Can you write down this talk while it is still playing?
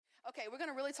Okay, we're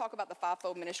going to really talk about the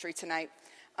fivefold ministry tonight.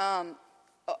 And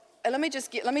let me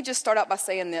just start out by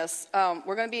saying this.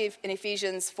 We're going to be in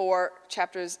Ephesians 4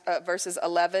 verses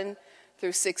 11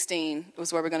 through 16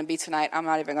 is where we're going to be tonight. I'm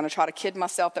not even going to try to kid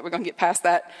myself that we're going to get past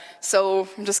that. So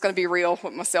I'm just going to be real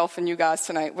with myself and you guys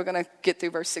tonight. We're going to get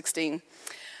through verse 16.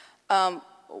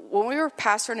 When we were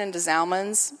pastoring in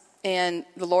Zalman's and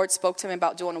the Lord spoke to me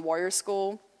about doing a warrior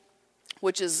school,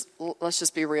 which is, let's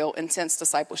just be real, intense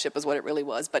discipleship is what it really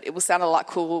was. But it sounded a lot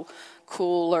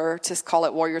cooler to call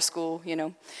it warrior school, you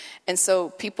know. And so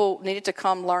people needed to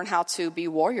come learn how to be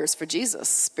warriors for Jesus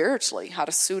spiritually, how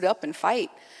to suit up and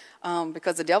fight.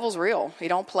 Because the devil's real. He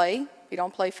don't play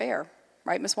fair.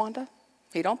 Right, Miss Wanda?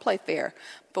 He don't play fair.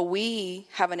 But we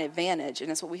have an advantage, and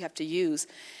that's what we have to use.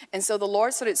 And so the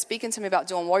Lord started speaking to me about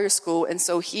doing warrior school. And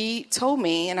so he told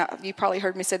me, and you probably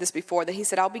heard me say this before, that he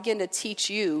said, I'll begin to teach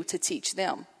you to teach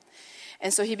them.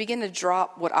 And so he began to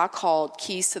drop what I called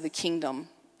keys to the kingdom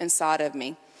inside of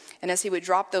me. And as he would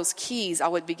drop those keys, I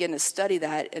would begin to study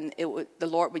that, and the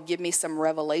Lord would give me some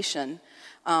revelation,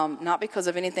 not because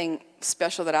of anything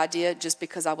special that I did, just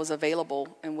because I was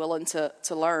available and willing to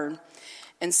learn.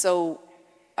 And so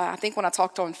I think when I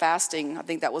talked on fasting, I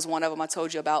think that was one of them I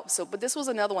told you about. But this was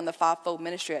another one, the fivefold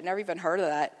ministry. I'd never even heard of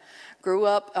that. Grew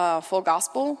up full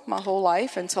gospel my whole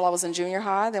life until I was in junior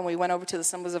high. Then we went over to the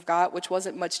Assemblies of God, which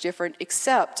wasn't much different,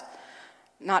 except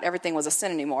not everything was a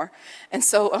sin anymore. And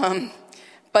so,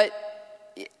 but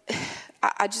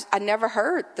I never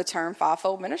heard the term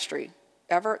fivefold ministry.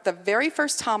 Ever. The very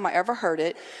first time I ever heard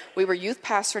it, we were youth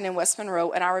pastoring in West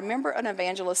Monroe, and I remember an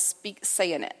evangelist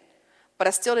saying it. But I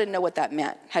still didn't know what that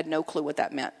meant, had no clue what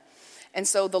that meant. And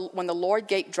so when the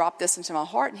Lord dropped this into my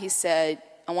heart, and he said,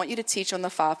 I want you to teach on the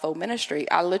fivefold ministry,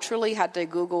 I literally had to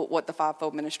Google what the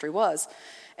fivefold ministry was.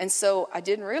 And so I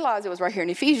didn't realize it was right here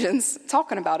in Ephesians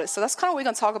talking about it. So that's kind of what we're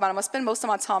going to talk about. I'm going to spend most of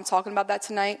my time talking about that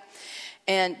tonight.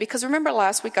 And because remember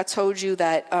last week I told you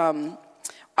that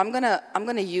I'm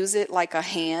gonna use it like a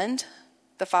hand,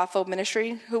 the fivefold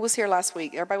ministry. Who was here last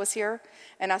week? Everybody was here?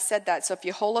 And I said that. So if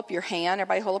you hold up your hand,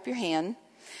 everybody hold up your hand.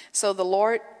 So the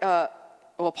Lord,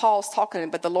 Paul's talking,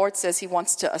 but the Lord says he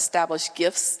wants to establish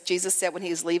gifts. Jesus said when he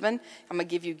was leaving, I'm going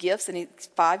to give you gifts. And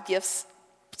 5 gifts,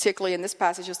 particularly in this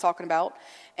passage he was talking about.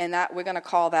 And that we're going to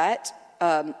call that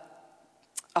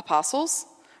apostles,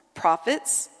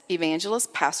 prophets, evangelists,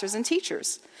 pastors, and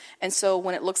teachers. And so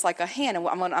when it looks like a hand, and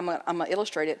I'm going to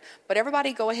illustrate it, but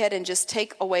everybody go ahead and just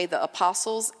take away the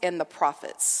apostles and the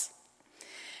prophets.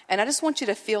 And I just want you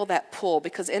to feel that pull,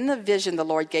 because in the vision the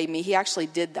Lord gave me, he actually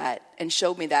did that and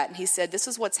showed me that. And he said, this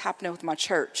is what's happening with my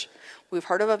church. We've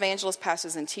heard of evangelists,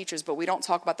 pastors, and teachers, but we don't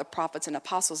talk about the prophets and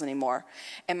apostles anymore.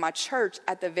 And my church,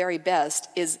 at the very best,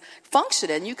 is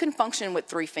functioning. You can function with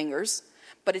 3 fingers,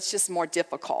 but it's just more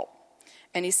difficult.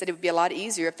 And he said it would be a lot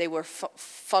easier if they were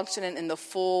functioning in the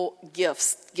full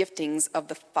giftings of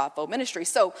the fivefold ministry.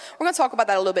 So we're going to talk about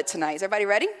that a little bit tonight. Is everybody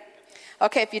ready?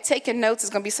 Okay, if you're taking notes,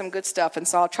 it's going to be some good stuff. And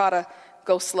so I'll try to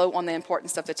go slow on the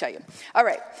important stuff to tell you. All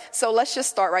right, so let's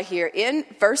just start right here. In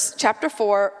chapter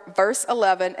 4, verse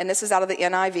 11, and this is out of the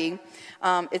NIV,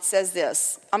 it says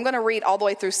this. I'm going to read all the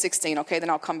way through 16, okay?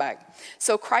 Then I'll come back.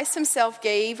 So Christ himself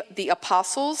gave the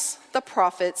apostles, the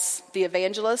prophets, the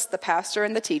evangelists, the pastor,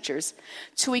 and the teachers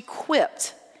to equip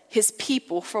his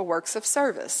people for works of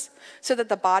service, so that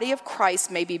the body of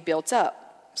Christ may be built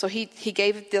up. So he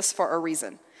gave this for a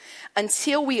reason.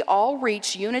 Until we all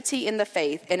reach unity in the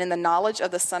faith and in the knowledge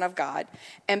of the Son of God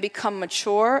and become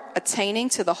mature, attaining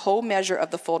to the whole measure of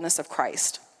the fullness of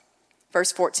Christ.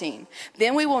 Verse 14,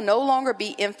 then we will no longer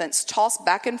be infants tossed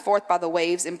back and forth by the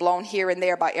waves and blown here and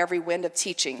there by every wind of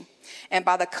teaching and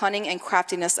by the cunning and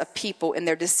craftiness of people in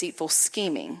their deceitful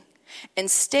scheming.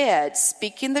 Instead,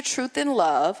 speaking the truth in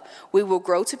love, we will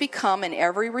grow to become in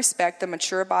every respect the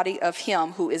mature body of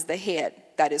him who is the head,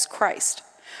 that is Christ.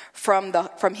 From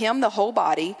him, the whole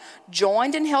body,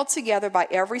 joined and held together by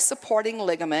every supporting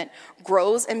ligament,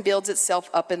 grows and builds itself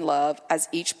up in love as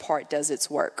each part does its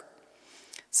work.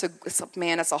 So,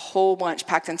 man, that's a whole bunch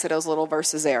packed into those little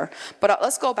verses there. But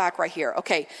let's go back right here.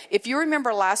 Okay, if you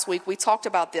remember last week, we talked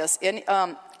about this in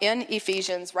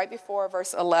Ephesians, right before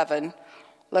verse 11.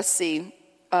 Let's see,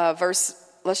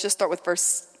 let's just start with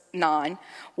verse 9.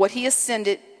 What he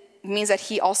ascended means that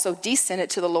he also descended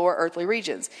to the lower earthly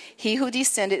regions. He who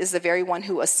descended is the very one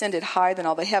who ascended higher than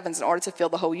all the heavens in order to fill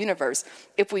the whole universe.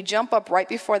 If we jump up right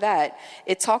before that,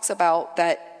 it talks about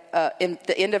that in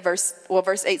the end of verse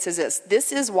 8 says this.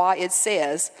 This is why it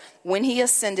says, when he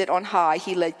ascended on high,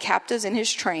 he led captives in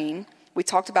his train. We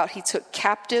talked about he took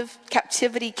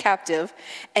captivity captive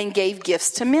and gave gifts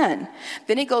to men.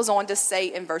 Then he goes on to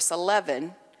say in verse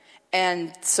 11,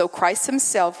 And so Christ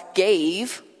himself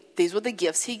gave, these were the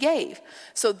gifts he gave.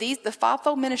 So the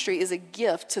fivefold ministry is a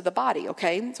gift to the body,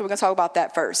 okay? So we're going to talk about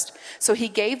that first. So he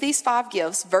gave these 5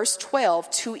 gifts, verse 12,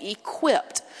 to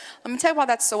equip. Let me tell you why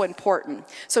that's so important.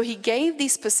 So he gave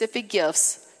these specific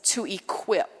gifts to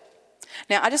equip.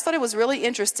 Now, I just thought it was really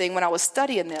interesting when I was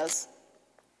studying this,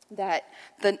 that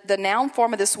the noun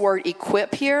form of this word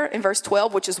equip here in verse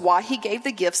 12, which is why he gave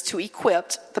the gifts to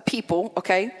equip the people,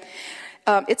 okay?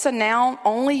 It's a noun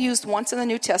only used once in the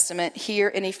New Testament here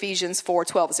in Ephesians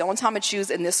 4:12. It's the only time it's used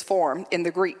in this form in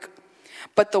the Greek.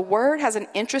 But the word has an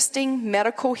interesting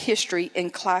medical history in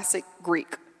classic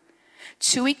Greek.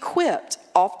 To equip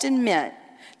often meant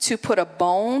to put a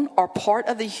bone or part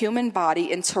of the human body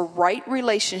into right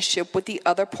relationship with the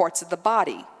other parts of the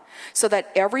body so that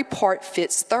every part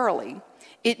fits thoroughly.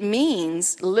 It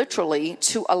means literally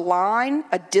to align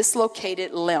a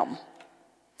dislocated limb.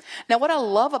 Now, what I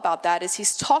love about that is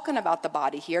he's talking about the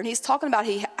body here, and he's talking about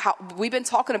how we've been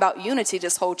talking about unity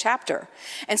this whole chapter.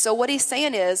 And so what he's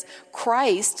saying is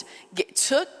Christ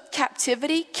took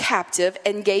captivity captive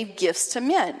and gave gifts to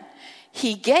men.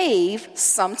 He gave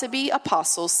some to be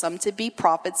apostles, some to be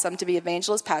prophets, some to be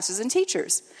evangelists, pastors, and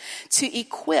teachers, to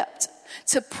equip,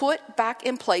 to put back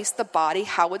in place the body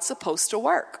how it's supposed to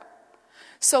work.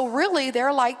 So really,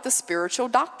 they're like the spiritual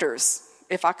doctors,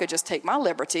 if I could just take my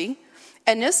liberty.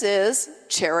 And this is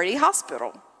Charity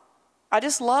Hospital. I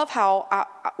just love how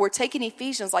we're taking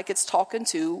Ephesians like it's talking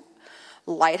to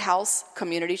Lighthouse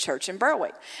Community Church in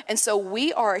Berwick. And so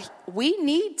we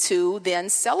need to then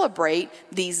celebrate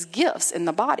these gifts in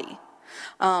the body.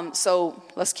 So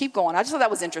let's keep going. I just thought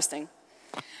that was interesting.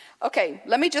 Okay,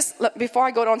 before I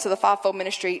go on to the fivefold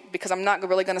ministry, because I'm not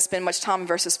really going to spend much time in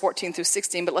verses 14 through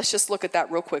 16, but let's just look at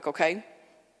that real quick, okay?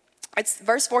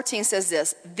 Verse 14 says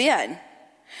this, then.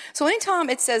 So anytime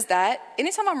it says that,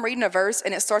 anytime I'm reading a verse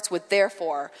and it starts with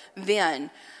therefore,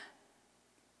 then,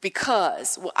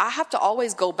 because, well, I have to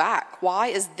always go back. Why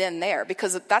is then there?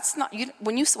 Because that's not,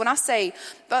 when I say,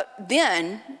 but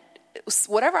then,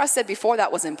 whatever I said before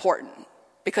that was important.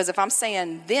 Because if I'm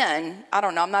saying then, I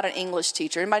don't know, I'm not an English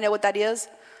teacher. Anybody know what that is?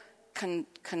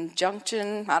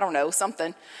 Conjunction, I don't know,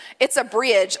 something. It's a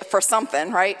bridge for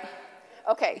something, right?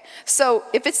 Okay, so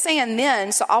if it's saying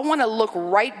then, so I want to look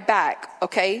right back,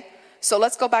 okay? So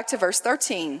let's go back to verse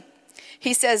 13.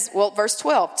 He says, well, verse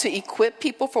 12, to equip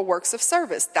people for works of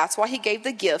service. That's why he gave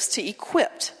the gifts to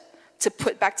equip, to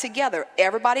put back together.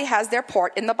 Everybody has their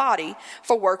part in the body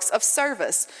for works of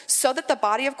service, so that the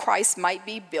body of Christ might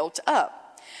be built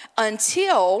up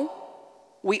until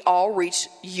we all reach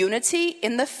unity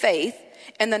in the faith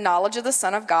and the knowledge of the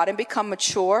Son of God and become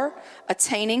mature,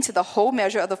 attaining to the whole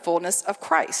measure of the fullness of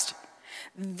Christ.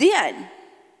 Then,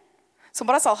 so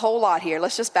that's a whole lot here.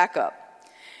 Let's just back up.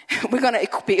 We're going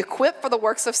to be equipped for the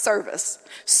works of service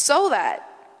so that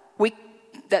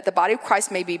the body of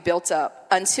Christ may be built up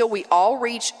until we all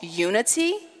reach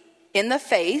unity in the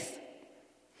faith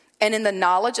and in the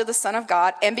knowledge of the Son of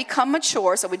God and become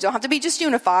mature. So we don't have to be just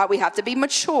unified. We have to be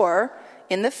mature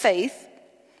in the faith,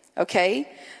 okay?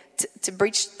 To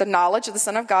reach the knowledge of the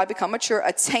Son of God, become mature,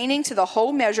 attaining to the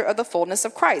whole measure of the fullness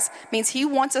of Christ. Means he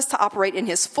wants us to operate in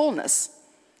his fullness.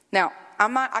 Now,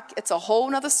 it's a whole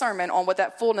nother sermon on what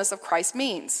that fullness of Christ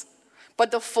means. But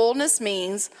the fullness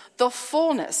means the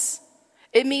fullness.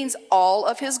 It means all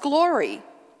of his glory.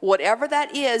 Whatever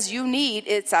that is you need,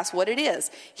 that's what it is.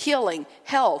 Healing,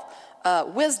 health,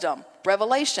 wisdom,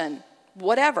 revelation,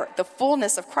 whatever. The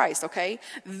fullness of Christ, okay?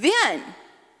 Then,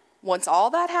 once all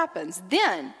that happens,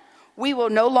 then we will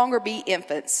no longer be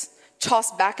infants,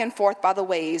 tossed back and forth by the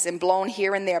waves and blown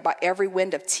here and there by every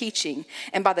wind of teaching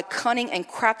and by the cunning and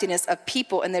craftiness of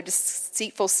people and their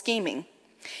deceitful scheming.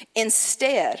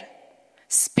 Instead,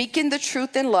 speaking the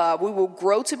truth in love, we will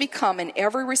grow to become in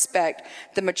every respect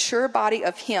the mature body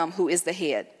of him who is the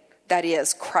head, that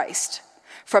is, Christ.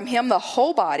 From him the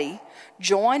whole body,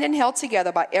 joined and held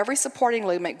together by every supporting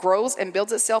ligament, grows and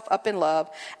builds itself up in love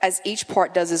as each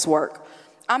part does its work.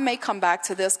 I may come back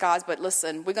to this, guys, but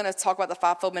listen, we're going to talk about the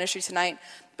fivefold ministry tonight.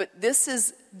 But this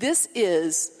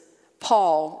is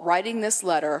Paul writing this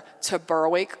letter to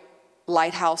Berwick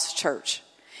Lighthouse Church.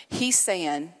 He's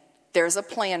saying, there's a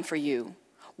plan for you.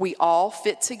 We all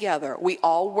fit together. We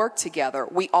all work together.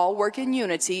 We all work in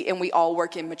unity, and we all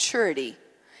work in maturity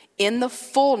in the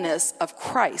fullness of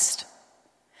Christ.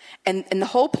 And the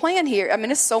whole plan here, I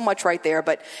mean, it's so much right there,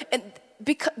 but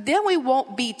because then we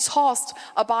won't be tossed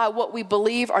about what we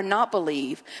believe or not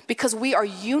believe, because we are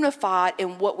unified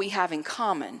in what we have in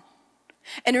common.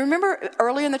 And remember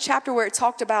earlier in the chapter where it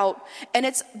talked about, and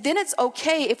it's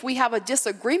okay if we have a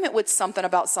disagreement with something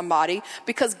about somebody,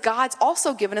 because God's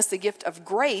also given us the gift of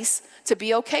grace to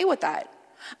be okay with that.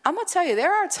 I'm going to tell you,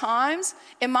 there are times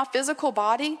in my physical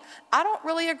body, I don't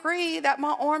really agree that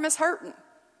my arm is hurting.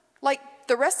 Like,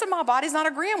 the rest of my body's not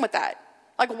agreeing with that.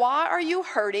 Like, why are you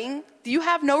hurting? You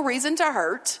have no reason to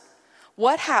hurt.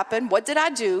 What happened? What did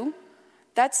I do?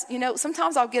 That's,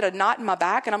 sometimes I'll get a knot in my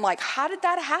back and I'm like, how did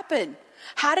that happen?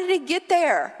 How did it get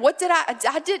there?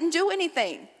 I didn't do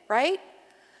anything, right?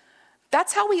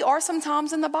 That's how we are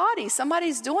sometimes in the body.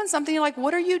 Somebody's doing something, you're like,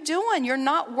 what are you doing? You're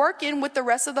not working with the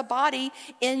rest of the body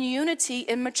in unity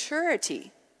and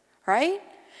maturity, right?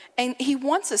 And he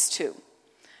wants us to.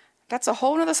 That's a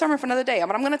whole other sermon for another day.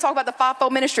 But I'm going to talk about the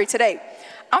fivefold ministry today.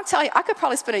 I'm telling you, I could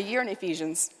probably spend a year in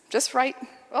Ephesians, just right.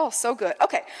 Oh, so good.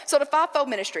 Okay, so the fivefold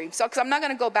ministry. So, because I'm not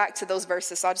going to go back to those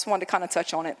verses, so I just wanted to kind of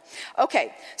touch on it.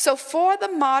 Okay, so for the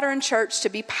modern church to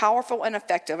be powerful and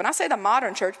effective, and I say the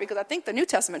modern church because I think the New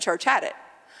Testament church had it.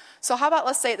 So how about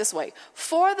let's say it this way.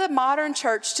 For the modern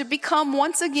church to become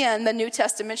once again the New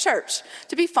Testament church,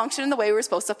 to be functioning the way we're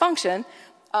supposed to function,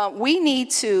 we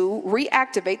need to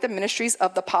reactivate the ministries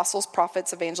of the apostles,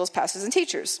 prophets, evangelists, pastors, and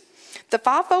teachers. The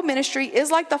fivefold ministry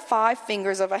is like the 5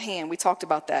 fingers of a hand. We talked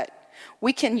about that.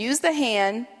 We can use the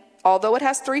hand, although it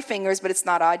has 3 fingers, but it's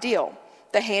not ideal.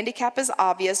 The handicap is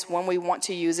obvious when we want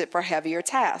to use it for heavier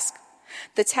tasks.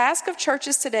 The task of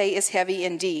churches today is heavy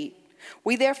indeed.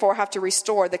 We therefore have to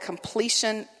restore the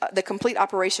complete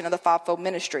operation of the fivefold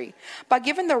ministry by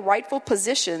giving the rightful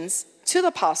positions to the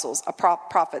apostles,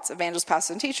 prophets, evangelists,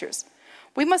 pastors, and teachers.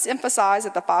 We must emphasize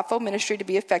that the fivefold ministry, to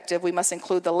be effective, we must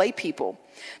include the lay people.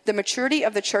 The maturity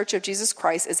of the Church of Jesus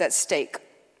Christ is at stake.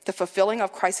 The fulfilling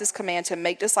of Christ's command to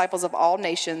make disciples of all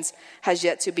nations has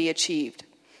yet to be achieved.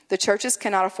 The churches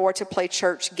cannot afford to play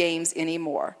church games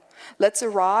anymore. Let's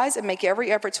arise and make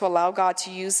every effort to allow God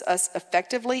to use us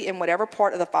effectively in whatever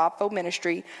part of the fivefold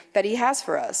ministry that he has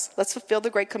for us. Let's fulfill the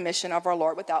great commission of our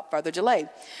Lord without further delay.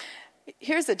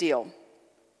 Here's the deal.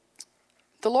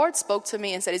 The Lord spoke to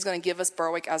me and said he's going to give us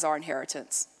Berwick as our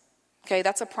inheritance. Okay,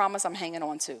 that's a promise I'm hanging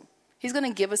on to. He's going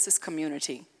to give us this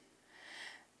community.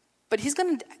 But he's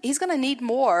going to need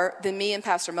more than me and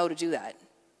Pastor Mo to do that.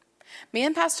 Me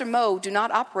and Pastor Mo do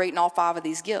not operate in all 5 of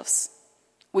these gifts.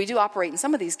 We do operate in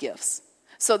some of these gifts.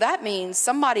 So that means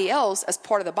somebody else as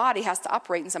part of the body has to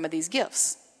operate in some of these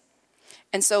gifts.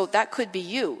 And so that could be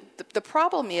you. The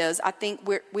problem is, I think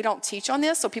we don't teach on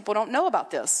this, so people don't know about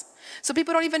this. So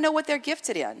people don't even know what they're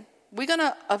gifted in. We're going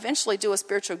to eventually do a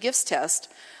spiritual gifts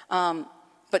test.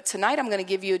 But tonight I'm going to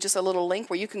give you just a little link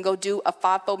where you can go do a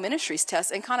fivefold ministries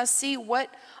test and kind of see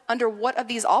under what of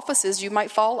these offices you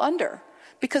might fall under.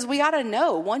 Because we got to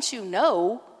know. Once you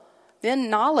know, then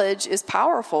knowledge is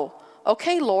powerful.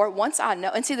 Okay, Lord, once I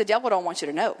know. And see, the devil don't want you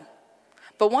to know.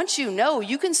 But once you know,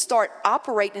 you can start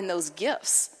operating in those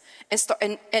gifts.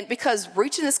 And because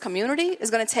reaching this community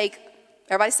is going to take,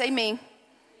 everybody say me.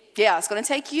 Yeah, it's going to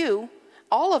take you,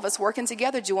 all of us working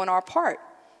together doing our part.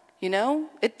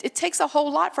 It takes a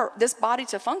whole lot for this body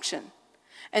to function.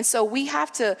 And so we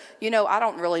have to, I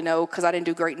don't really know because I didn't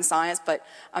do great in science, but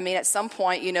I mean, at some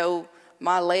point,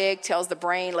 my leg tells the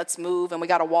brain, let's move, and we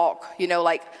got to walk,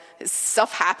 like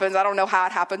stuff happens. I don't know how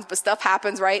it happens, but stuff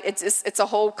happens, right? It's a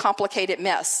whole complicated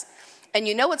mess. And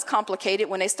it's complicated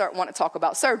when they start wanting to talk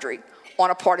about surgery on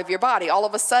a part of your body. All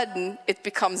of a sudden, it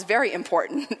becomes very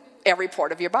important, every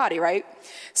part of your body, right?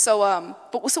 So,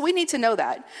 so we need to know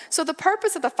that. So the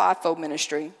purpose of the fivefold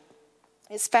ministry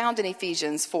is found in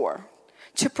Ephesians 4.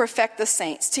 To perfect the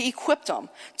saints, to equip them,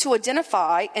 to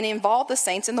identify and involve the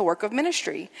saints in the work of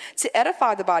ministry, to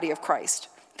edify the body of Christ.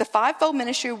 The fivefold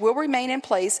ministry will remain in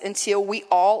place until we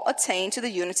all attain to the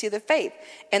unity of the faith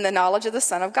and the knowledge of the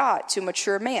Son of God, to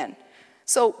mature man.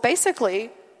 So basically,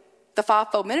 the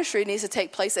fivefold ministry needs to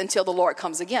take place until the Lord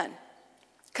comes again.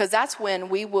 Because that's when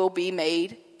we will be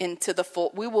made into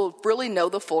we will really know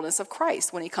the fullness of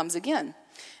Christ when he comes again.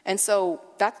 And so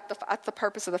that's the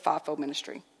purpose of the fivefold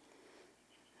ministry.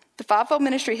 The fivefold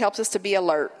ministry helps us to be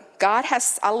alert.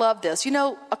 I love this.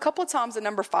 A couple of times the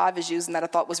number 5 is used, and that I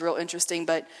thought was real interesting.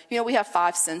 But, we have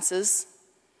 5 senses.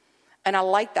 And I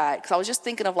like that because I was just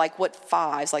thinking of what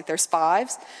 5s, there's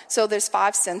 5s. So there's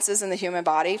 5 senses in the human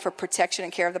body for protection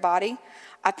and care of the body.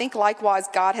 I think likewise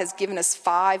God has given us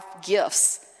 5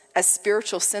 gifts as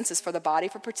spiritual senses for the body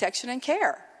for protection and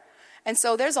care. And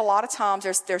so there's a lot of times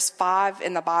there's 5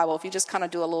 in the Bible. If you just kind of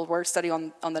do a little word study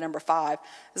on the number 5,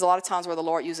 there's a lot of times where the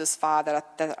Lord uses 5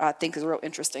 that I think is real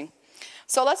interesting.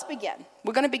 So let's begin.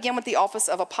 We're going to begin with the office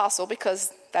of apostle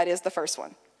because that is the first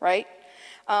one, right?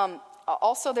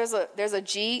 Also, there's a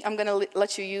G I'm going to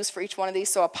let you use for each one of these.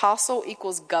 So apostle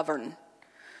equals govern.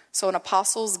 So an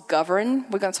apostle's govern.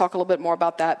 We're going to talk a little bit more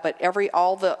about that. But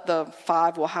all the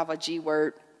 5 will have a G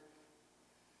word,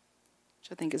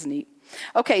 which I think is neat.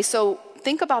 Okay, so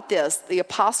think about this. The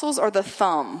apostles are the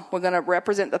thumb. We're going to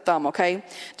represent the thumb, okay?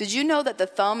 Did you know that the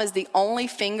thumb is the only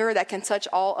finger that can touch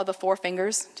all of the 4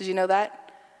 fingers? Did you know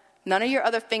that? None of your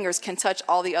other fingers can touch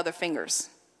all the other fingers,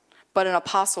 but an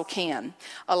apostle can.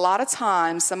 A lot of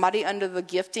times, somebody under the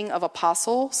gifting of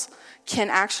apostles can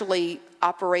actually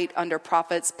operate under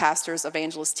prophets, pastors,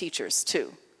 evangelists, teachers,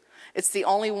 too. It's the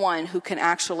only one who can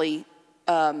actually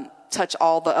touch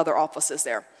all the other offices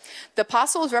there. The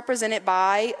apostle is represented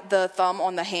by the thumb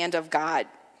on the hand of God.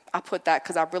 I put that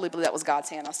because I really believe that was God's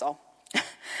hand I saw.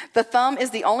 The thumb is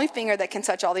the only finger that can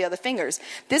touch all the other fingers.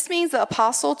 This means the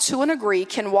apostle, to a degree,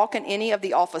 can walk in any of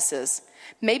the offices.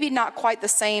 Maybe not quite the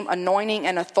same anointing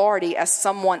and authority as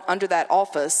someone under that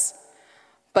office,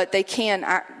 but they can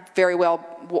very well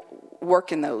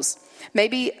work in those.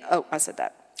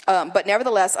 But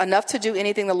nevertheless, enough to do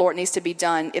anything the Lord needs to be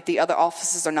done if the other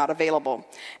offices are not available.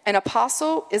 An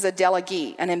apostle is a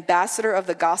delegate, an ambassador of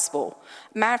the gospel.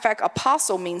 Matter of fact,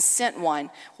 apostle means sent one.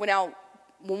 When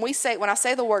I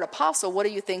say the word apostle, what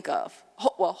do you think of?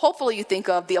 Well, hopefully you think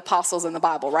of the apostles in the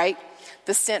Bible, right?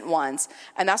 The sent ones.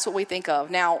 And that's what we think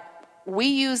of. Now, we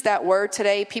use that word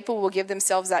today. People will give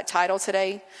themselves that title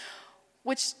today,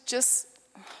 which just...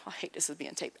 I hate this is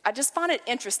being taped. I just find it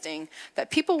interesting that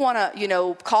people want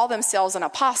to, call themselves an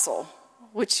apostle,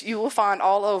 which you will find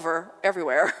all over,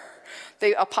 everywhere.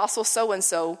 The apostle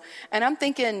so-and-so. And I'm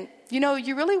thinking,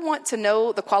 you really want to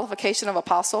know the qualification of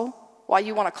apostle? Why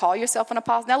you want to call yourself an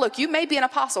apostle? Now, look, you may be an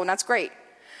apostle, and that's great.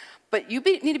 But you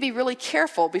need to be really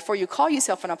careful before you call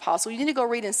yourself an apostle. You need to go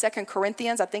read in 2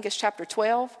 Corinthians, I think it's chapter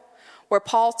 12, where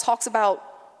Paul talks about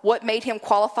what made him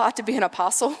qualified to be an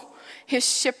apostle. His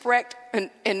shipwreck and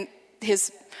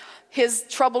his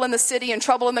trouble in the city and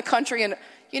trouble in the country. And,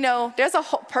 there's a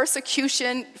whole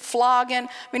persecution, flogging.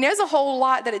 There's a whole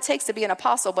lot that it takes to be an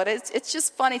apostle. But it's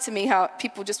just funny to me how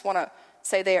people just want to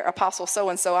say they're apostle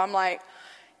so-and-so. I'm like,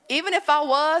 even if I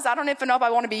was, I don't even know if I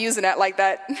want to be using that like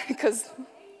that. Because,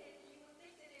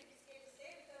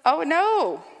 oh,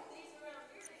 no.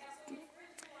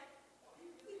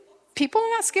 People are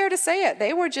not scared to say it.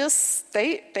 They were just,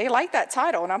 they like that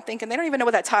title. And I'm thinking, they don't even know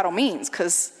what that title means.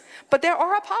 But there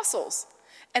are apostles.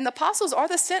 And the apostles are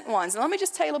the sent ones. And let me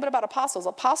just tell you a little bit about apostles.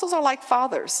 Apostles are like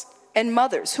fathers and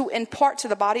mothers who impart to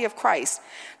the body of Christ.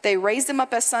 They raise them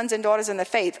up as sons and daughters in the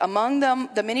faith. Among them,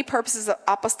 the many purposes of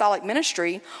apostolic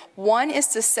ministry, one is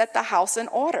to set the house in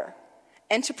order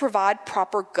and to provide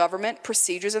proper government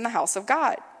procedures in the house of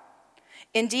God.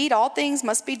 Indeed, all things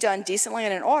must be done decently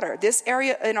and in order. This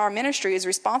area in our ministry is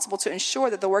responsible to ensure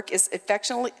that the work is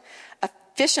efficiently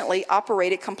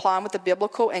operated, complying with the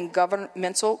biblical and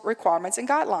governmental requirements and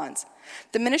guidelines.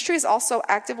 The ministry is also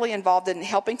actively involved in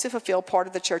helping to fulfill part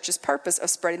of the church's purpose of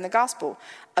spreading the gospel,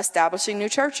 establishing new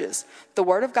churches. The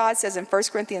Word of God says in 1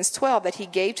 Corinthians 12 that he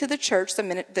gave to the church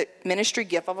the ministry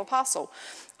gift of apostle.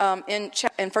 In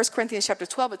 1 Corinthians chapter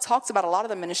 12, it talks about a lot of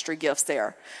the ministry gifts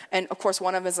there. And, of course,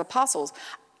 one of them is apostles.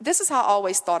 This is how I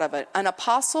always thought of it. An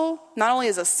apostle not only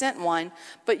is a sent one,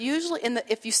 but usually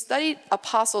if you study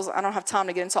apostles, I don't have time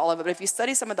to get into all of it, but if you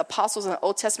study some of the apostles in the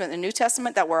Old Testament and New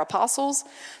Testament that were apostles,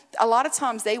 a lot of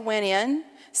times they went in,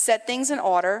 set things in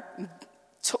order,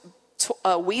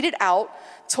 weeded out,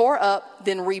 tore up,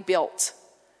 then rebuilt,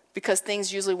 because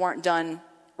things usually weren't done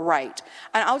right.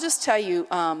 And I'll just tell you,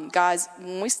 guys,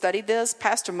 when we studied this,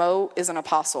 Pastor Mo is an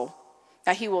apostle.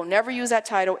 Now, he will never use that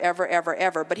title ever, ever,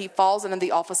 ever, but he falls into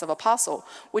the office of apostle,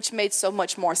 which made so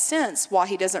much more sense why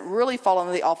he doesn't really fall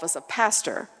into the office of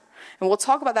pastor. And we'll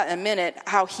talk about that in a minute,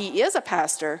 how he is a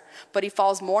pastor, but he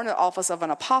falls more in the office of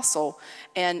an apostle.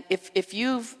 And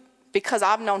because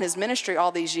I've known his ministry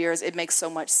all these years, it makes so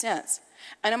much sense.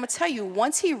 And I'm going to tell you,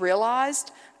 once he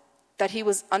realized that he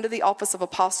was under the office of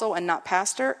apostle and not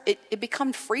pastor, it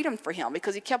became freedom for him,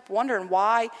 because he kept wondering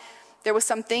why there was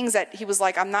some things that he was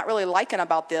like, I'm not really liking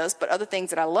about this, but other things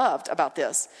that I loved about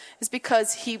this. It's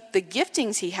because the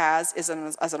giftings he has is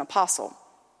as an apostle.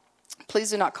 Please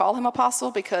do not call him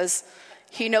apostle, because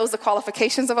he knows the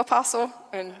qualifications of apostle,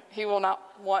 and he will not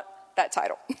want that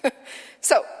title.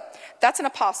 So that's an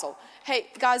apostle. Hey,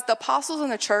 guys, the apostles in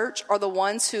the church are the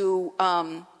ones who,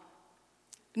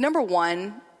 number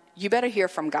one, you better hear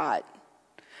from God,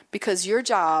 because your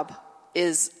job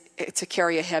is to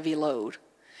carry a heavy load.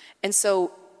 And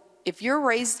so if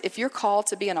you're called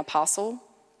to be an apostle,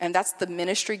 and that's the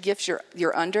ministry gifts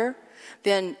you're under,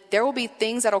 then there will be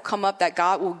things that will come up that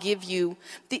God will give you.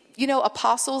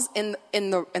 Apostles in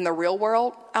the real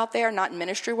world out there, not in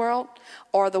ministry world,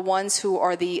 are the ones who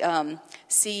are the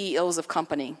CEOs of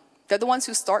company. They're the ones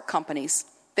who start companies.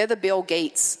 They're the Bill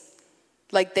Gates.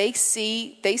 Like they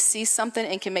see something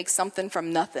and can make something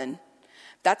from nothing.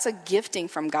 That's a gifting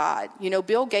from God.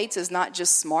 Bill Gates is not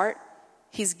just smart.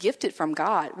 He's gifted from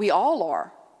God. We all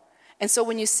are. And so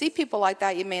when you see people like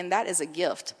that, that is a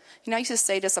gift. I used to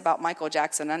say this about Michael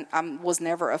Jackson. I was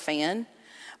never a fan,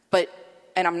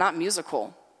 and I'm not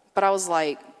musical. But I was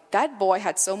like, that boy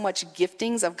had so much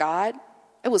giftings of God.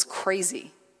 It was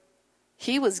crazy.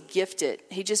 He was gifted.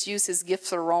 He just used his gifts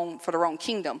for the wrong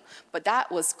kingdom. But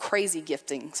that was crazy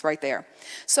giftings right there.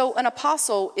 So an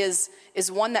apostle is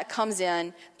one that comes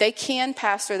in. They can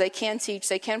pastor. They can teach.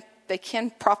 They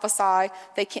can prophesy.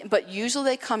 But usually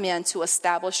they come in to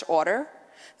establish order,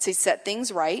 to set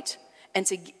things right, and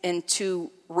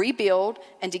to rebuild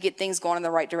and to get things going in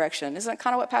the right direction. Isn't that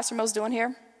kind of what Pastor Mo's doing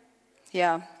here?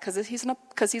 Yeah, because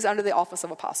he's under the office of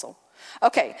apostle.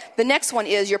 Okay, the next one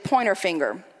is your pointer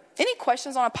finger. Any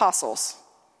questions on apostles?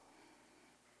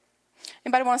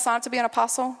 Anybody want to sign up to be an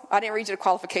apostle? I didn't read you the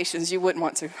qualifications. You wouldn't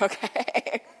want to.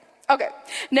 Okay. Okay.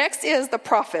 Next is the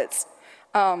prophets.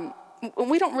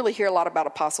 We don't really hear a lot about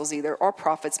apostles either, or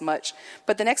prophets much.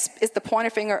 But the next is the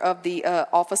pointer finger of the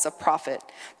office of prophet.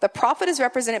 The prophet is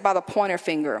represented by the pointer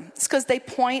finger. It's because they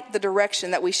point the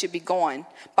direction that we should be going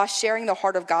by sharing the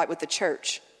heart of God with the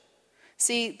church.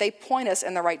 See, they point us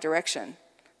in the right direction.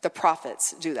 The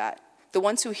prophets do that. The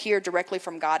ones who hear directly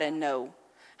from God and know.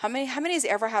 How many has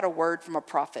ever had a word from a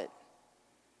prophet?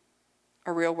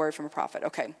 A real word from a prophet.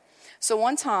 Okay. So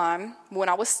one time when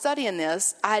I was studying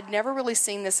this, I had never really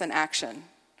seen this in action.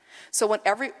 So when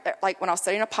I was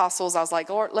studying apostles, I was like,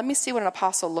 Lord, let me see what an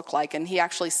apostle looked like. And he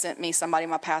actually sent me somebody in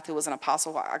my path who was an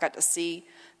apostle. I got to see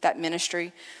that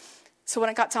ministry. So when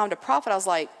it got time to prophet, I was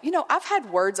like, I've had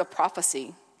words of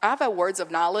prophecy. I've had words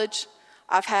of knowledge.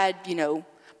 I've had,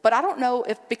 but I don't know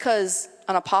if because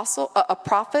an apostle, a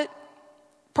prophet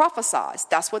prophesies.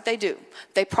 That's what they do.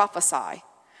 They prophesy.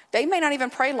 They may not even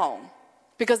pray long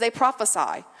because they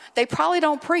prophesy. They probably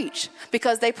don't preach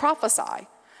because they prophesy.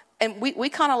 And we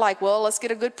kind of like, well, let's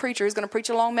get a good preacher who's going to preach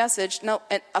a long message. No,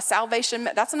 a salvation,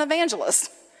 that's an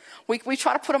evangelist. We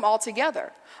try to put them all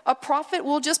together. A prophet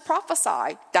will just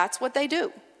prophesy. That's what they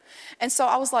do. And so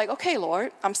I was like, okay,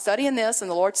 Lord, I'm studying this, and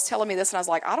the Lord's telling me this. And I was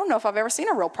like, I don't know if I've ever seen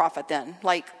a real prophet then.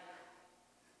 Like,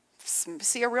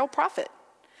 see a real prophet.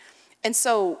 And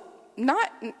so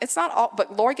it's not all,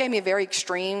 but Lord gave me a very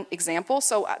extreme example.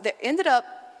 So that ended up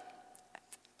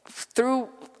through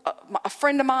a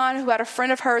friend of mine who had a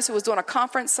friend of hers who was doing a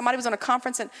conference. Somebody was on a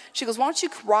conference, and she goes, why don't you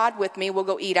ride with me? We'll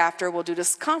go eat after. We'll do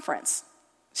this conference.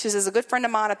 She says, a good friend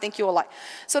of mine, I think you'll like.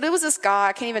 So there was this guy,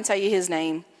 I can't even tell you his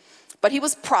name, but he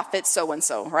was prophet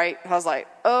so-and-so, right? I was like,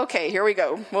 okay, here we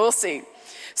go. We'll see.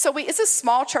 So it's a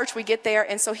small church. We get there,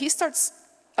 and so he starts,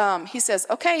 he says,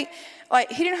 okay, like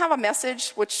he didn't have a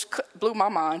message, which blew my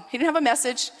mind. He didn't have a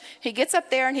message. He gets up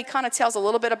there, and he kind of tells a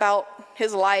little bit about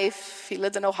his life. He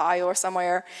lived in Ohio or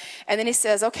somewhere. And then he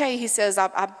says, okay, he says,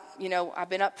 I've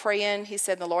been up praying. He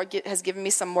said, the Lord has given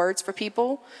me some words for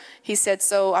people. He said,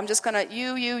 so I'm just going to,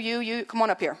 you, come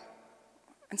on up here.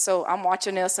 And so I'm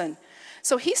watching this, and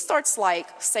so he starts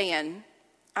like saying,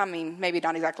 maybe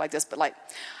not exactly like this, but like,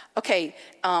 okay,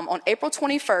 on April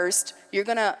 21st,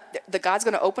 the God's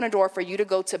going to open a door for you to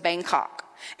go to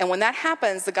Bangkok. And when that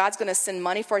happens, the God's going to send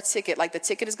money for a ticket. Like the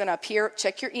ticket is going to appear,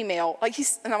 check your email.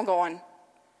 And I'm going,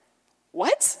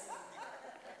 what?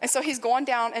 And so he's going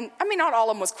down, and not all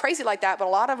of them was crazy like that, but a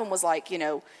lot of them was like,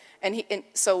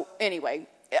 so anyway,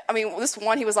 this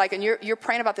one, he was like, and you're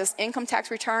praying about this income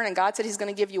tax return, and God said he's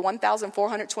going to give you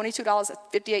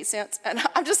 $1,422.58. And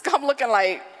I'm looking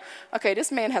like, okay,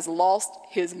 this man has lost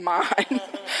his mind.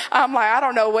 I'm like, I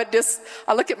don't know what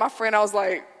I look at my friend, I was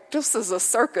like, this is a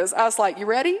circus. I was like, you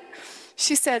ready?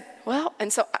 She said, well,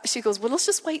 and so she goes, well, let's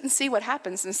just wait and see what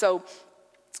happens. And so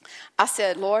I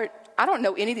said, Lord, I don't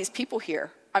know any of these people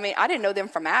here. I didn't know them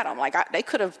from Adam. Like that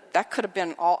could have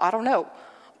been all, I don't know,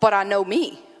 but I know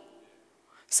me.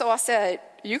 So I said,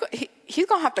 he's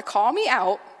going to have to call me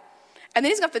out, and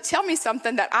then he's going to have to tell me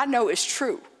something that I know is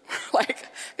true,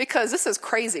 because this is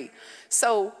crazy.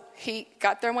 So he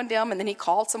got there with them, and then he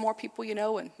called some more people,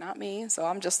 and not me. So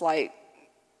I'm just like,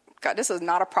 God, this is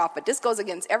not a prophet. This goes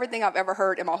against everything I've ever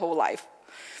heard in my whole life.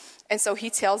 And so he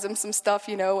tells them some stuff,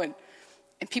 and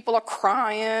people are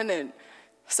crying. And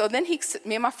so then me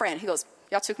and my friend, he goes,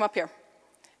 y'all two come up here.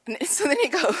 And so then he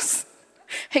goes,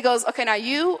 okay, now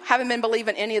you haven't been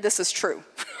believing any of this is true.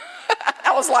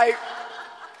 I was like,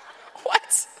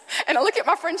 what? And I look at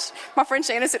my friend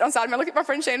Shannon sitting on side of me. I look at my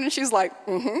friend Shannon, and she's like,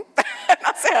 mm-hmm. And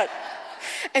I said,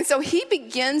 and so he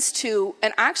begins to,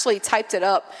 and I actually typed it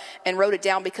up and wrote it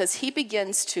down because he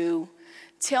begins to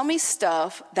tell me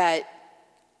stuff that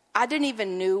I didn't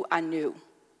even knew I knew.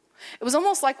 It was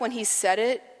almost like when he said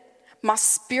it, my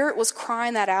spirit was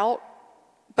crying that out,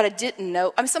 but I didn't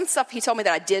know. I mean, some stuff he told me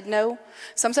that I did know.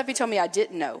 Some stuff he told me I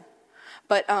didn't know.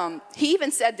 But he even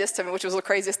said this to me, which was the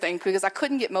craziest thing, because I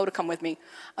couldn't get Mo to come with me.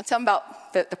 I'll tell him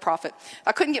about the prophet.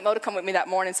 I couldn't get Mo to come with me that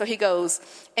morning, so he goes,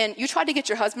 and you tried to get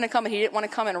your husband to come, and he didn't want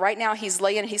to come, and right now he's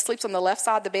laying, he sleeps on the left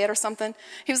side of the bed or something.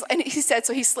 And he said,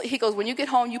 so he goes, when you get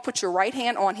home, you put your right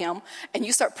hand on him, and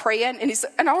you start praying,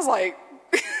 and I was like,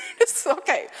 it's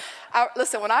okay.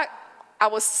 Listen, when I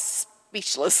was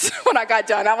speechless when I got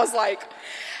done. I was like,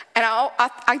 and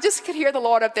I just could hear the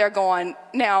Lord up there going,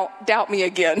 now doubt me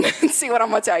again and see what I'm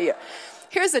going to tell you.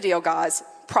 Here's the deal, guys.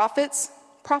 Prophets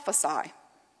prophesy.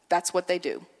 That's what they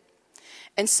do.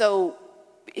 And so,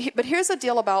 but here's the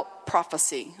deal about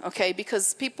prophecy, okay?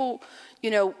 Because people,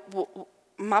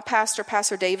 my pastor,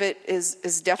 Pastor David,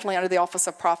 is definitely under the office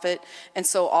of prophet. And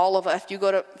so all of us, if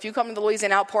you come to the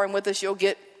Louisiana Outpouring with us, you'll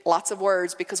get lots of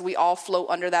words because we all flow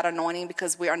under that anointing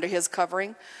because we're under his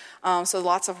covering. So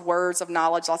lots of words of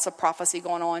knowledge, lots of prophecy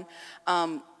going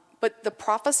on. But the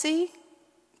prophecy,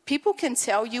 people can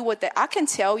tell you I can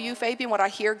tell you, Fabian, what I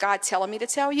hear God telling me to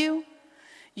tell you.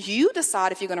 You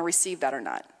decide if you're going to receive that or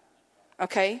not.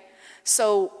 Okay?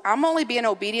 So I'm only being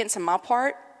obedient to my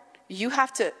part. You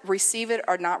have to receive it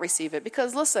or not receive it.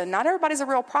 Because listen, not everybody's a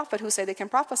real prophet who say they can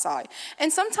prophesy.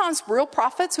 And sometimes real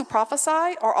prophets who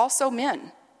prophesy are also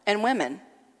men and women.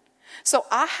 So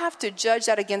I have to judge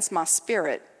that against my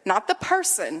spirit. Not the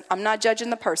person. I'm not judging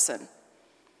the person.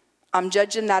 I'm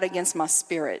judging that against my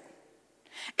spirit.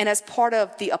 And as part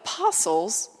of the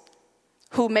apostles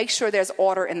who make sure there's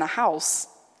order in the house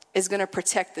is going to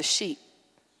protect the sheep,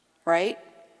 right?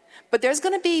 But there's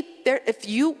going to be, if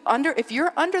you're under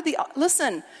the,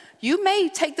 listen, you may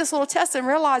take this little test and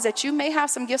realize that you may have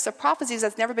some gifts of prophecies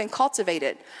that's never been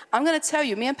cultivated. I'm going to tell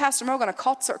you, me and Pastor Mo are going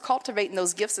to start cultivating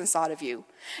those gifts inside of you.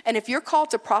 And if you're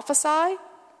called to prophesy,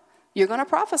 you're going to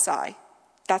prophesy.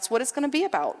 That's what it's going to be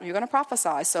about. You're going to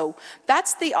prophesy. So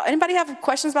anybody have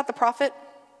questions about the prophet?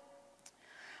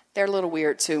 They're a little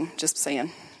weird too, just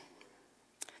saying.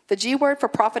 The G word for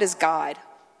prophet is guide.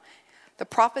 The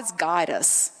prophets guide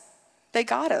us. They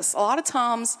guide us. A lot of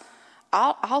times,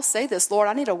 I'll say this, Lord,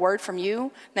 I need a word from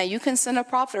you. Now you can send a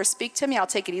prophet or speak to me. I'll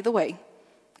take it either way.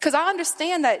 Because I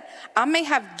understand that I may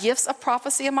have gifts of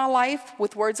prophecy in my life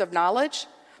with words of knowledge,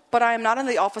 but I am not in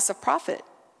the office of prophet.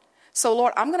 So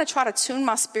Lord, I'm going to try to tune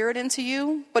my spirit into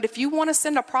you. But if you want to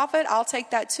send a prophet, I'll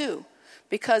take that too.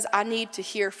 Because I need to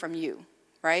hear from you,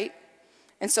 right?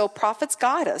 And so prophets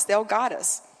guide us. They'll guide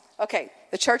us. Okay,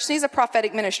 the church needs a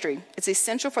prophetic ministry. It's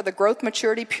essential for the growth,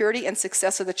 maturity, purity, and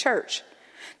success of the church.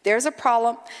 There's a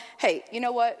problem. Hey, you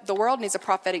know what? The world needs a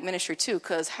prophetic ministry too,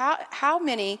 because how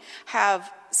many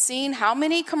have seen how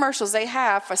many commercials they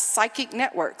have for psychic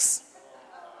networks?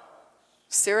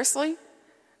 Seriously?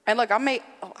 And look, I may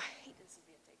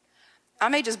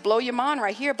just blow your mind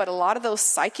right here, but a lot of those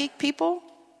psychic people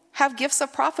have gifts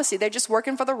of prophecy. They're just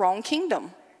working for the wrong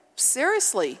kingdom.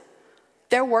 Seriously.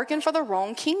 They're working for the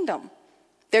wrong kingdom.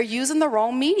 They're using the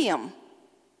wrong medium.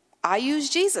 I use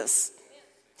Jesus.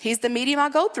 He's the medium I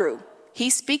go through. He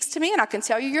speaks to me and I can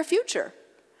tell you your future.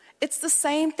 It's the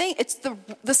same thing. It's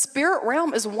the spirit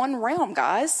realm is one realm,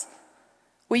 guys.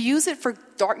 We use it for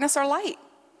darkness or light.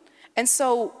 And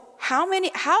so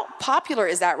how popular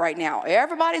is that right now?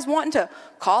 Everybody's wanting to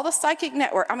call the psychic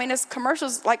network. I mean, there's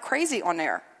commercials like crazy on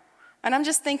there. And I'm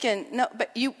just thinking, no,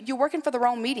 but you're working for the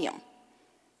wrong medium.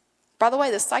 By the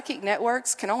way, the psychic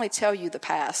networks can only tell you the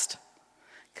past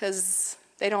because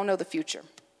they don't know the future.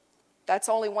 That's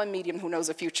only one medium who knows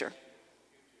the future.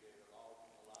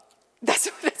 That's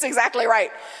exactly right.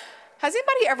 Has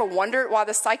anybody ever wondered why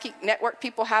the psychic network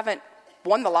people haven't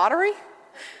won the lottery?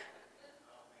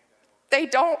 They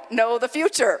don't know the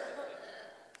future.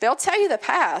 They'll tell you the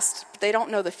past, but they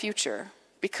don't know the future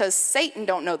because Satan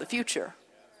don't know the future.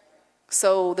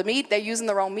 So they're using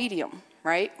the wrong medium,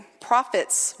 right?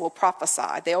 Prophets will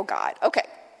prophesy. They'll guide. Okay.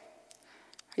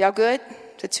 Y'all good?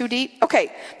 To too deep?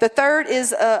 Okay. The third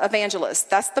is evangelist.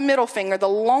 That's the middle finger, the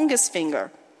longest finger.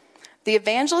 The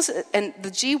evangelist, and the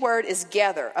G word is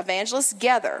gather. Evangelists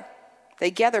gather.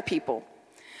 They gather people.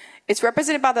 It's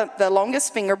represented by the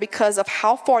longest finger because of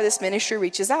how far this ministry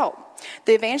reaches out.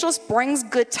 The evangelist brings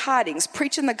good tidings,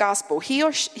 preaching the gospel. He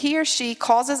or she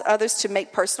causes others to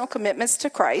make personal commitments to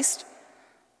Christ.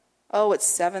 Oh, it's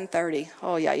 7:30.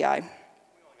 Oh, yeah.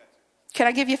 Can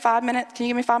I give you 5 minutes? Can you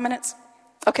give me 5 minutes?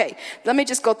 Okay, let me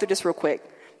just go through this real quick.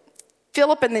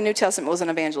 Philip in the New Testament was an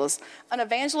evangelist. An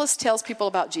evangelist tells people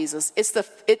about Jesus.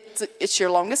 It's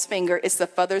your longest finger. It's the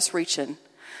furthest reaching.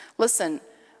 Listen,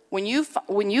 when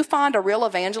you find a real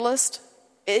evangelist,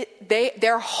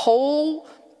 their whole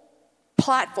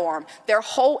platform, their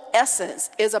whole essence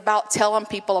is about telling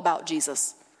people about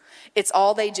Jesus. It's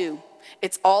all they do.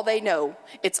 It's all they know.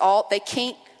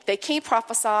 They can't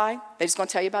prophesy. They're just going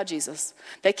to tell you about Jesus.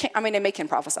 They can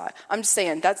prophesy. I'm just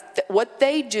saying what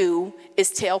they do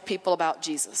is tell people about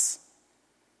Jesus.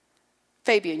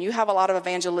 Fabian, you have a lot of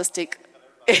evangelistic.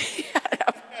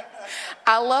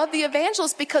 I love the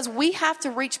evangelists because we have to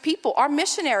reach people. Our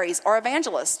missionaries are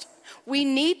evangelists. We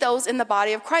need those in the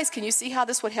body of Christ. Can you see how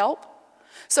this would help?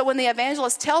 So when the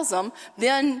evangelist tells them,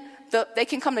 then they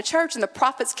can come to church and the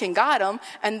prophets can guide them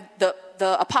and the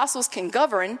apostles can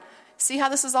govern. See how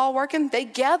this is all working? They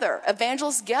gather.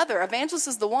 Evangelists gather. Evangelist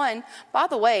is the one. By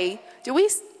the way,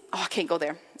 I can't go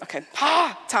there. Okay.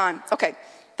 Time. Okay.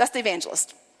 That's the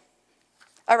evangelist.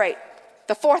 All right.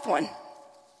 The fourth one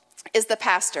is the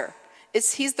pastor.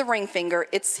 He's the ring finger.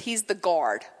 He's the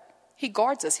guard. He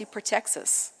guards us. He protects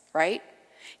us, right?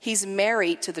 He's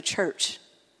married to the church.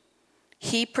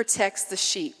 He protects the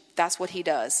sheep. That's what he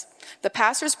does. The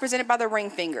pastor is presented by the ring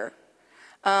finger.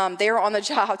 They are on the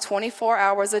job 24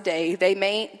 hours a day.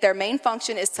 Their main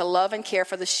function is to love and care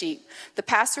for the sheep. The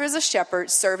pastor is a shepherd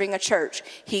serving a church.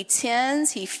 He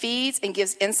tends, he feeds, and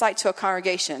gives insight to a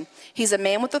congregation. He's a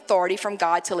man with authority from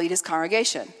God to lead his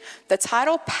congregation. The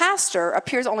title pastor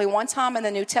appears only one time in the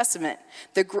New Testament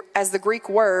as the Greek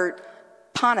word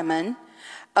panemon.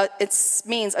 It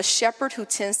means a shepherd who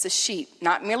tends to sheep,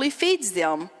 not merely feeds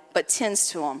them, but tends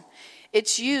to them.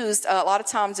 It's used a lot of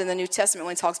times in the New Testament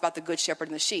when it talks about the good shepherd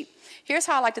and the sheep. Here's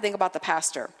how I like to think about the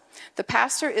pastor. The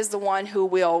pastor is the one who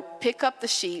will pick up the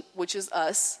sheep, which is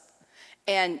us,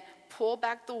 and pull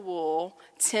back the wool,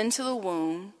 tend to the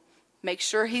wound, make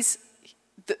sure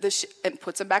and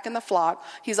puts them back in the flock.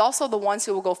 He's also the ones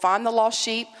who will go find the lost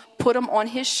sheep, put them on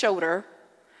his shoulder,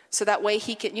 so that way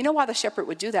he can, you know why the shepherd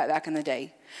would do that back in the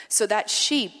day? So that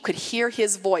sheep could hear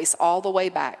his voice all the way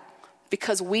back.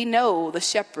 Because we know the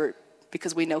shepherd,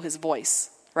 because we know his voice,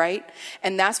 right?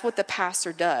 And that's what the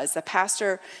pastor does. The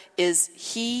pastor is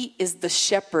the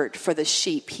shepherd for the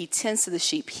sheep. He tends to the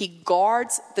sheep. He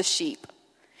guards the sheep.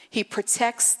 He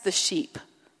protects the sheep,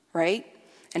 right?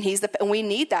 And we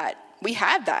need that. We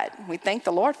have that. We thank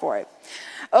the Lord for it.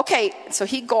 Okay, so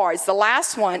he guards. The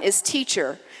last one is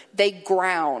teacher. They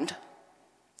ground.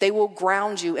 They will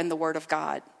ground you in the word of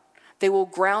God. They will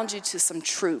ground you to some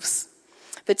truths.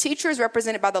 The teacher is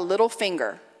represented by the little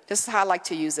finger. This is how I like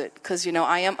to use it because,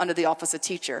 I am under the office of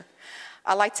teacher.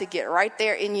 I like to get right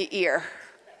there in your ear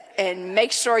and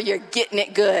make sure you're getting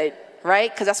it good,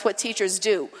 right? Because that's what teachers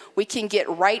do. We can get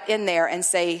right in there and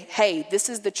say, hey, this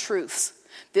is the truth.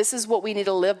 This is what we need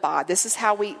to live by. This is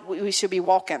how we should be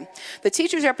walking. The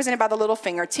teacher is represented by the little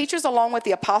finger. Teachers, along with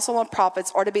the apostle and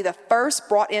prophets, are to be the first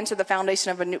brought into the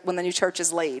foundation of when the new church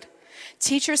is laid.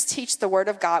 Teachers teach the word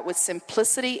of God with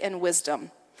simplicity and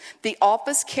wisdom. The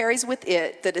office carries with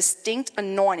it the distinct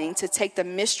anointing to take the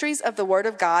mysteries of the word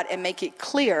of God and make it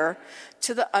clear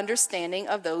to the understanding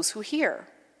of those who hear.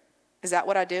 Is that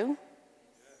what I do?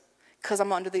 Because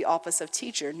I'm under the office of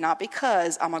teacher, not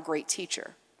because I'm a great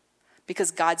teacher. Because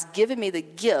God's given me the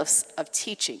gifts of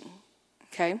teaching,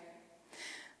 okay?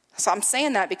 So I'm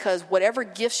saying that because whatever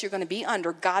gifts you're going to be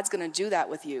under, God's going to do that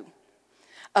with you.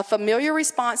 A familiar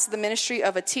response to the ministry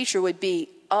of a teacher would be,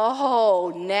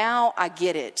 oh, now I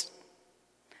get it.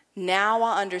 Now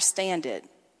I understand it.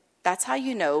 That's how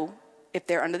you know if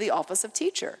they're under the office of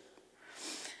teacher.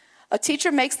 A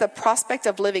teacher makes the prospect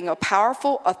of living a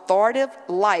powerful, authoritative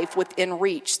life within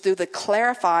reach through the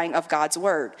clarifying of God's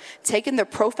word, taking the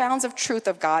profounds of truth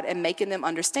of God and making them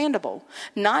understandable.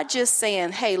 Not just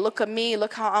saying, hey, look at me,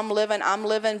 look how I'm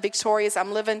living victorious,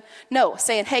 No,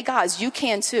 saying, hey guys, you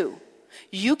can too.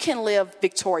 You can live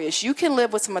victorious. You can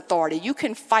live with some authority. You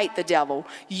can fight the devil.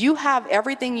 You have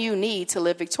everything you need to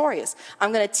live victorious.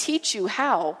 I'm going to teach you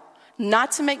how,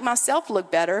 not to make myself look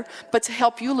better, but to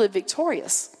help you live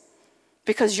victorious.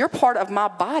 Because you're part of my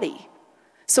body.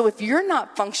 So if you're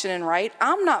not functioning right,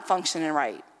 I'm not functioning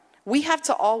right. We have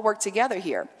to all work together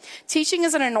here. Teaching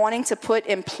is an anointing to put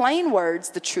in plain words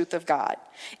the truth of God.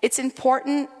 It's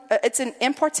important. It's an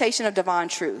importation of divine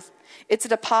truth. It's a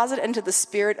deposit into the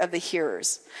spirit of the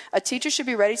hearers. A teacher should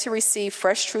be ready to receive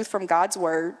fresh truth from God's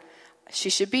word. He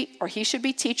should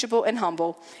be teachable and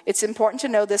humble. It's important to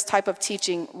know this type of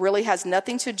teaching really has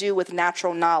nothing to do with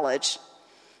natural knowledge,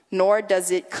 nor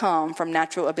does it come from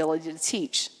natural ability to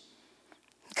teach.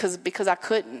 Because I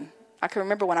couldn't. I can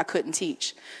remember when I couldn't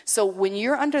teach. So when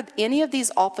you're under any of these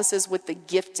offices with the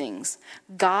giftings,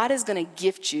 God is going to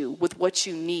gift you with what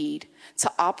you need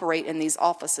to operate in these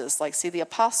offices. Like, see, the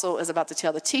apostle is about to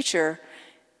tell the teacher,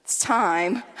 it's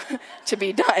time to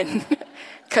be done,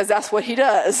 because that's what he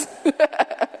does.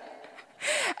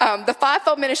 The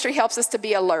fivefold ministry helps us to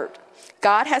be alert.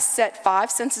 God has set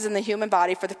 5 senses in the human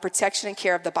body for the protection and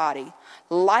care of the body.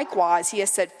 Likewise, he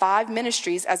has set 5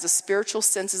 ministries as the spiritual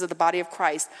senses of the body of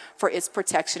Christ for its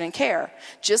protection and care.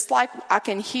 Just like I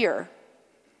can hear,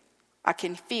 I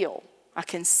can feel, I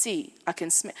can see, I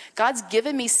can smell. God's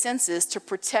given me senses to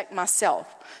protect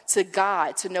myself, to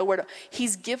guide, to know where to.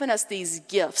 He's given us these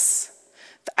gifts.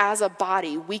 As a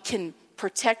body, we can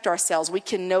protect ourselves. We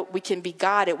can know, we can be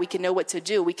guided. We can know what to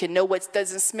do. We can know what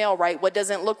doesn't smell right, what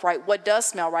doesn't look right, what does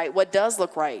smell right, what does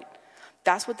look right.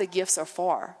 That's what the gifts are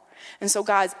for. And so,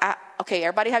 guys, okay,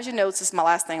 everybody has your notes. This is my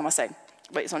last thing I'm going to say.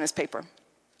 Wait, it's on this paper.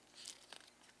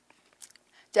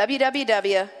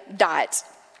 www.5,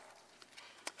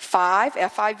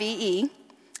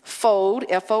 fold,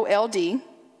 F-O-L-D,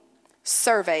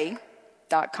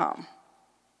 survey.com.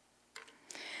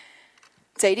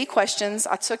 It's 80 questions.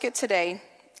 I took it today,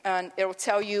 and it will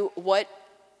tell you what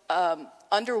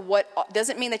under what,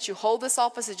 doesn't mean that you hold this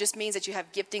office. It just means that you have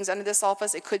giftings under this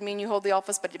office. It could mean you hold the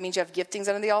office, but it means you have giftings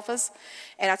under the office.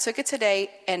 And I took it today,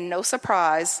 and no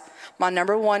surprise, my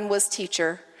number 1 was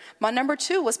teacher. My number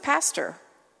 2 was pastor.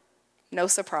 No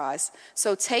surprise.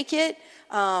 So take it.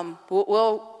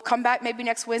 We'll come back maybe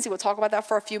next Wednesday. We'll talk about that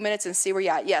for a few minutes and see where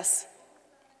you're at. Yes.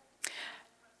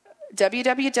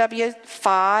 www.5,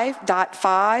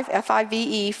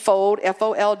 F-I-V-E, fold,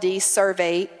 F-O-L-D,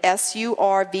 survey,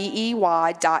 survey.com.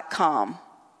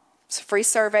 It's a free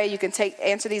survey. You can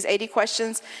answer these 80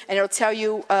 questions, and it'll tell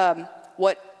you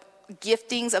what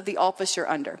giftings of the office you're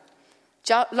under. Did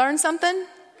y'all learn something?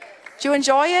 Did you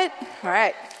enjoy it? All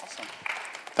right. Awesome.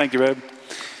 Thank you, babe.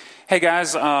 Hey,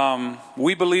 guys,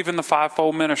 we believe in the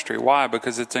fivefold ministry. Why?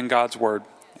 Because it's in God's word.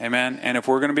 Amen. And if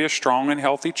we're going to be a strong and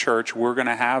healthy church, we're going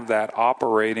to have that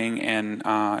operating and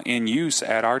in use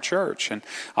at our church. And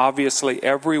obviously,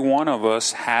 every one of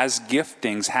us has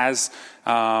giftings, has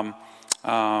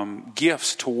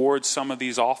gifts towards some of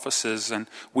these offices, and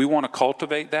we want to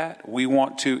cultivate that. We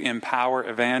want to empower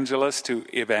evangelists to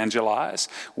evangelize.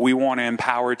 We want to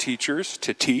empower teachers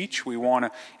to teach. We want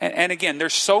to, and again,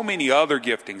 there's so many other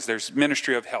giftings. There's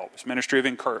ministry of help, there's ministry of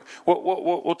encouragement.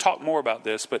 We'll talk more about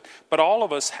this, but all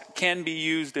of us can be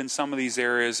used in some of these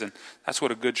areas, and that's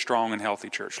what a good, strong, and healthy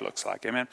church looks like. Amen.